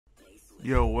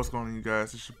Yo, what's going on, you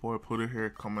guys? It's your boy Pluto here,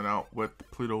 coming out with the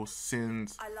Pluto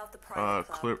Cines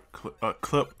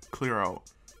clip clear out.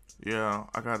 Yeah,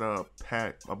 I got a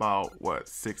pack about what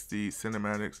 60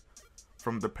 cinematics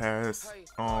from the past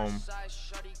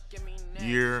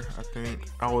year. I think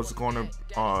I was gonna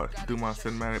do my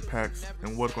cinematic packs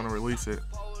and was gonna release it,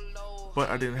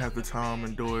 but I didn't have the time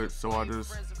and do it, so I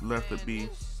just left it be.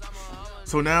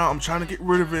 So now I'm trying to get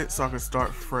rid of it so I can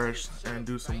start fresh and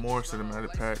do some more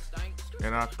cinematic packs.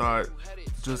 And I thought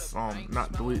just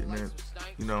not deleting it,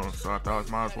 you know, so I thought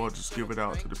I might as well just give it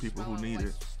out to the people who need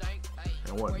it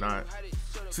and whatnot.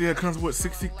 So yeah, it comes with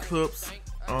 60 clips,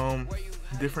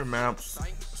 different maps: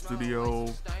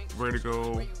 Studio,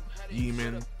 Vertigo,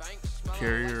 Yemen,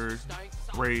 Carrier,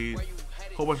 Raid,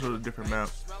 whole bunch of different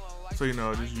maps. So you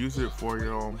know, just use it for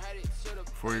your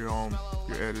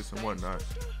edits and whatnot.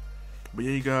 But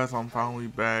yeah, you guys, I'm finally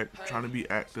back, trying to be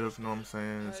active, you know what I'm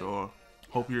saying? So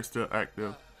hope you're still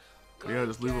active. But yeah,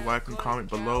 just leave a like and comment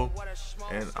below,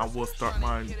 and I will start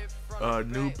my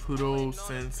new Pluto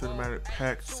Cines cinematic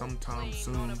pack sometime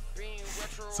soon.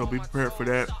 So be prepared for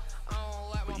that.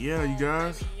 But yeah, you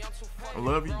guys, I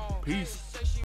love you. Peace.